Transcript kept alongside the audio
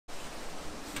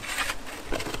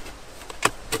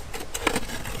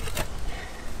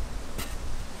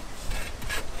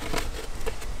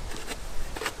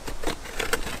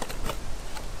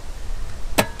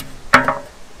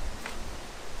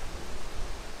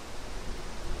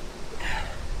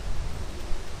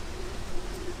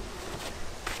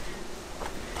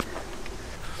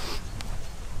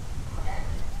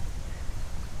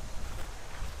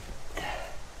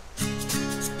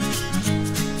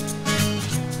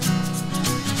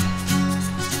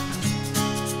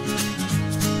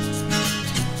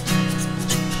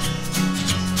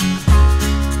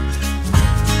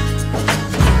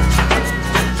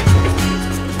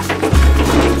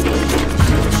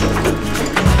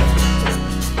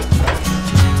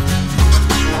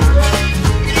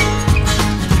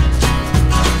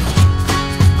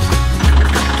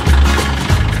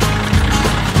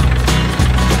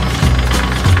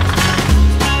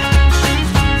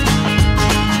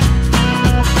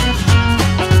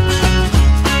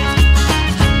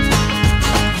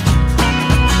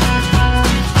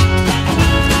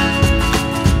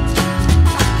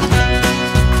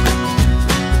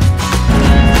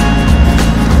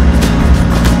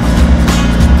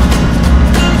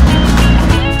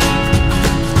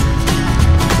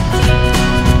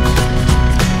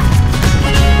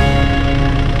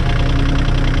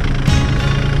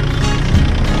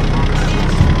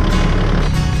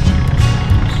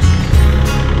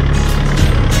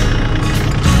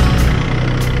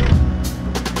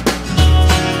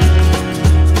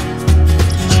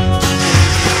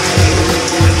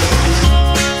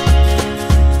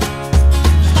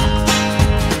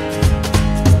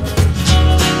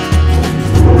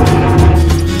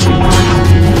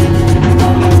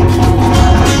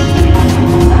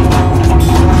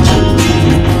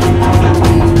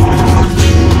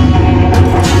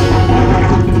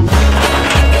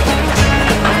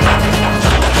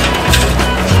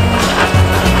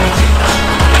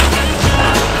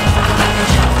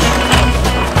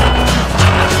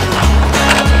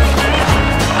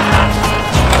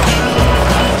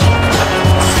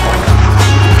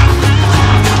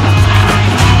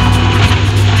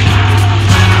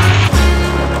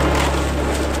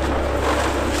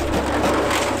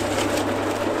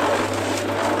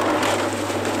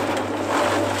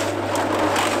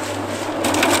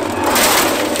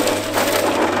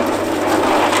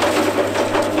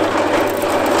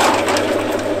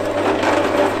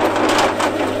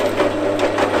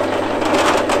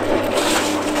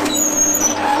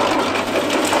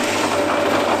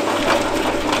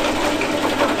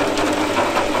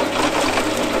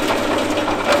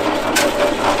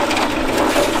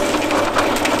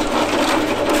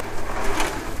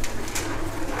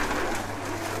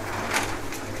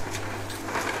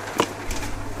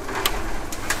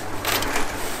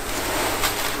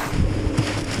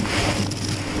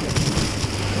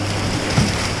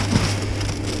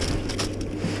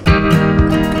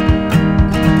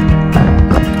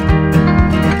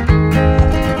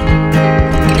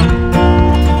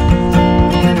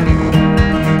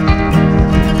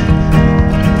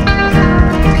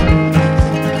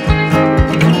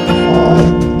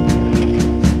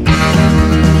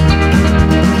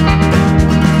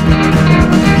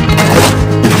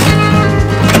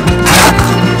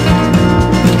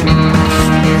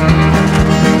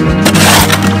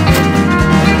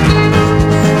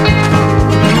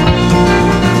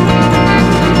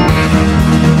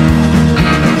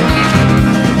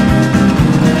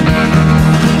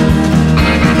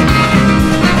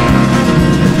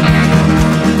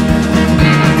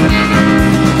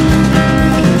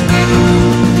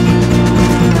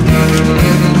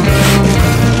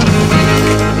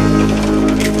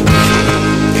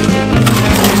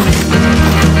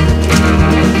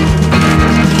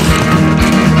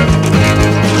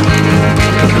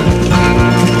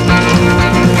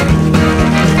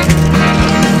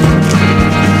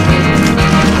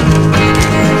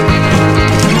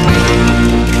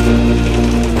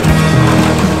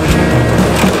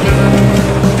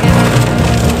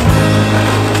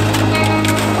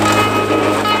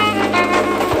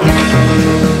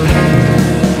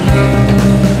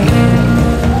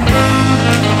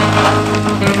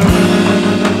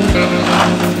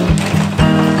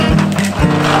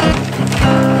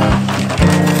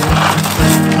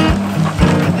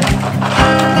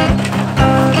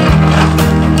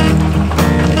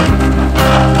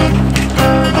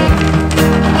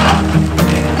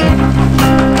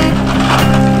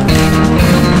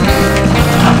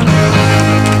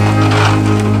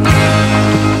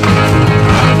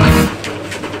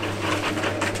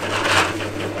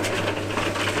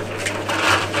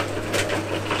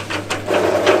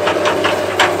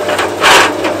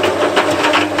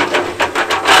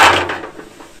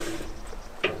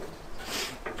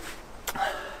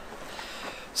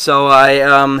So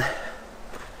I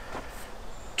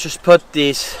just put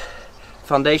these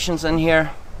foundations in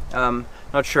here.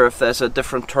 Not sure if there's a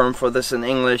different term for this in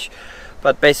English,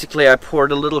 but basically I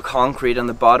poured a little concrete on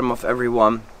the bottom of every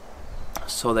one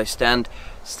so they stand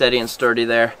steady and sturdy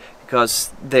there,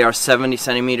 because they are 70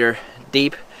 centimeter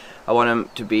deep. I want them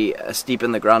to be as deep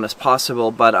in the ground as possible,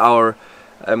 but our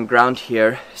ground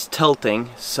here is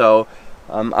tilting, so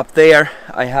up there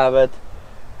I have it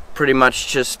pretty much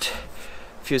just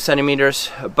a few centimeters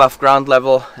above ground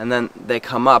level, and then they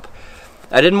come up.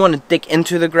 I didn't want to dig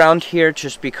into the ground here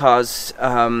just because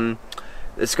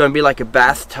it's going to be like a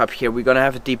bathtub here. We're going to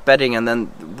have a deep bedding, and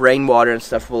then rainwater and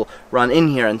stuff will run in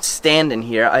here and stand in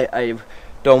here. I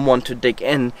don't want to dig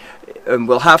in.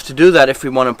 We'll have to do that if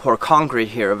we want to pour concrete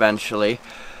here eventually,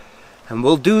 and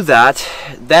we'll do that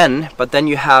then, but then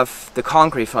you have the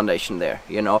concrete foundation there,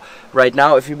 you know. Right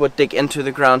now if you would dig into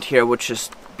the ground here, it would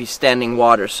just be standing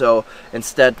water, so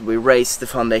instead we raise the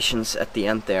foundations at the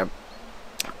end there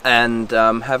and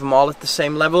have them all at the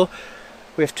same level.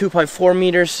 We have 2.4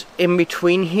 meters in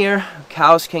between here.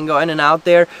 Cows can go in and out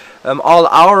there. All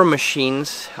our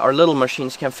machines, our little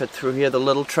machines, can fit through here. The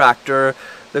little tractor,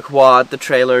 the quad, the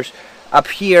trailers. Up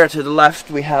here to the left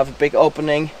we have a big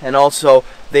opening, and also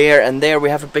there and there we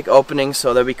have a big opening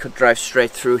so that we could drive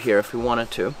straight through here if we wanted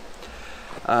to.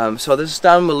 So this is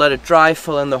done. We'll let it dry,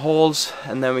 fill in the holes,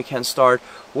 and then we can start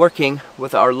working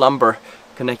with our lumber,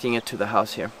 connecting it to the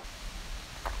house here.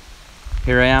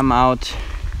 Here I am out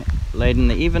late in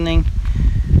the evening,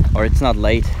 or it's not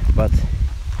late, but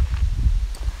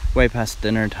way past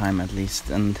dinner time at least,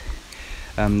 and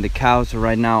the cows are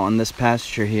right now on this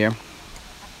pasture here.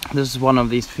 This is one of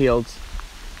these fields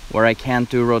where I can't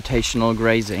do rotational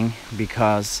grazing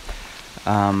because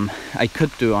I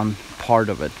could do on part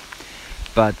of it,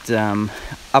 but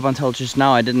up until just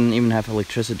now I didn't even have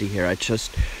electricity here. I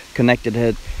just connected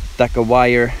it, stuck a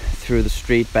wire through the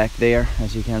street back there,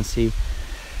 as you can see,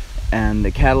 and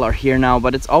the cattle are here now.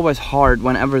 But it's always hard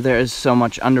whenever there is so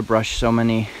much underbrush, so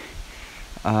many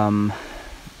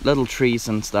little trees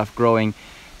and stuff growing.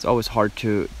 It's always hard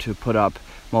to put up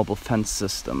mobile fence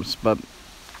systems. But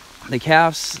the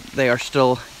calves, they are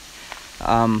still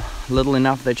little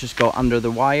enough. They just go under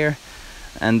the wire,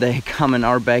 and they come in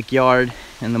our backyard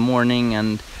in the morning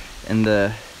and in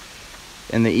the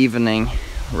evening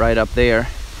right up there,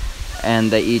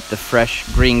 and they eat the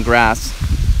fresh green grass.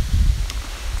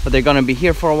 But they're gonna be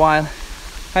here for a while.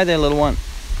 Hi there, little one.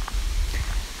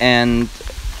 And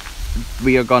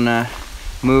we are gonna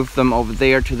move them over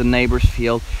there to the neighbor's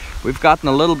field. We've gotten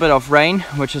a little bit of rain,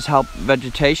 which has helped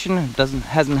vegetation. It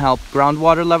hasn't helped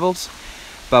groundwater levels,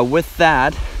 but with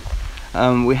that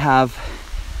we have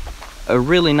a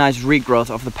really nice regrowth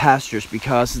of the pastures,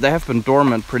 because they have been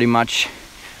dormant pretty much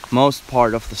most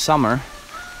part of the summer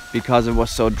because it was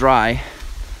so dry,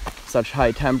 such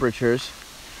high temperatures.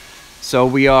 So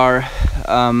we are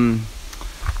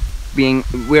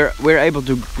we're able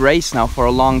to graze now for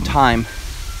a long time.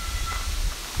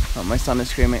 Oh, my son is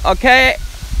screaming, okay,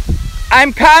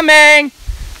 I'm coming!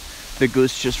 The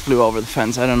goose just flew over the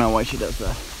fence. I don't know why she does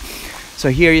that. So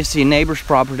here you see neighbor's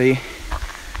property,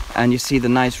 and you see the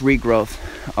nice regrowth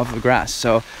of the grass.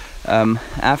 So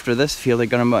after this field, they're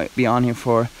gonna be on here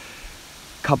for a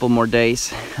couple more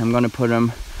days. I'm gonna put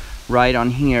them right on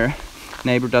here.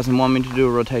 Neighbor doesn't want me to do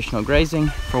rotational grazing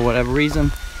for whatever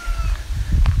reason,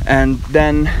 and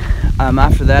then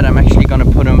after that I'm actually gonna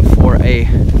put them for a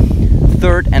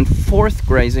third and fourth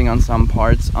grazing on some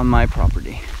parts on my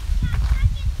property.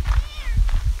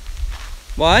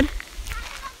 What?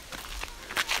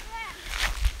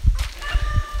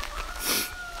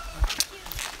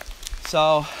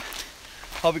 So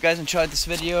hope you guys enjoyed this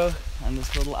video and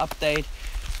this little update.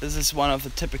 This is one of the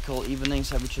typical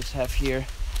evenings that we just have here.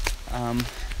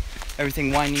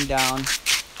 Everything winding down.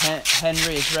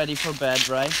 Henry is ready for bed,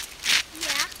 right?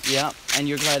 Yeah. Yeah, and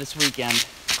you're glad it's weekend.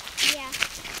 Yeah.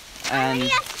 And I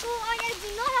have school. I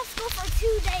do not have school for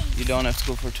 2 days. You don't have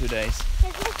school for 2 days.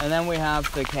 And then we have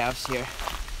the calves here.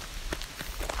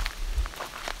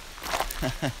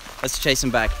 Let's chase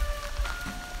them back.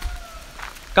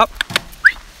 Go.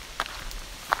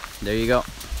 There you go.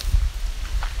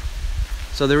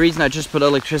 So the reason I just put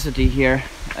electricity here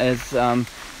is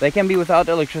they can be without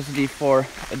electricity for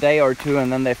a day or two,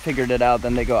 and then they figured it out.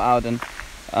 Then they go out, and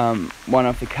one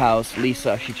of the cows,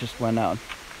 Lisa, she just went out.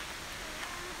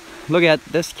 Look at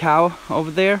this cow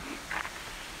over there.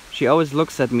 She always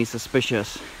looks at me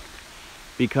suspicious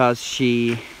because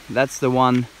that's the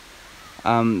one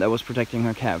that was protecting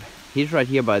her calf. He's right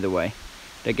here, by the way.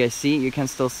 Like I see, you can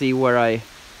still see where I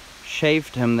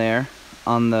shaved him there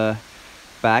on the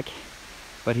back.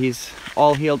 but he's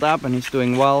all healed up and he's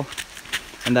doing well.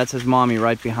 And that's his mommy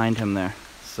right behind him there.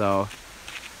 So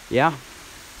yeah.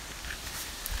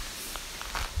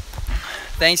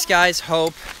 Thanks guys,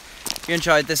 hope you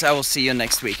enjoyed this. I will see you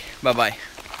next week. Bye bye.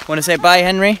 Want to say bye,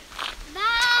 Henry?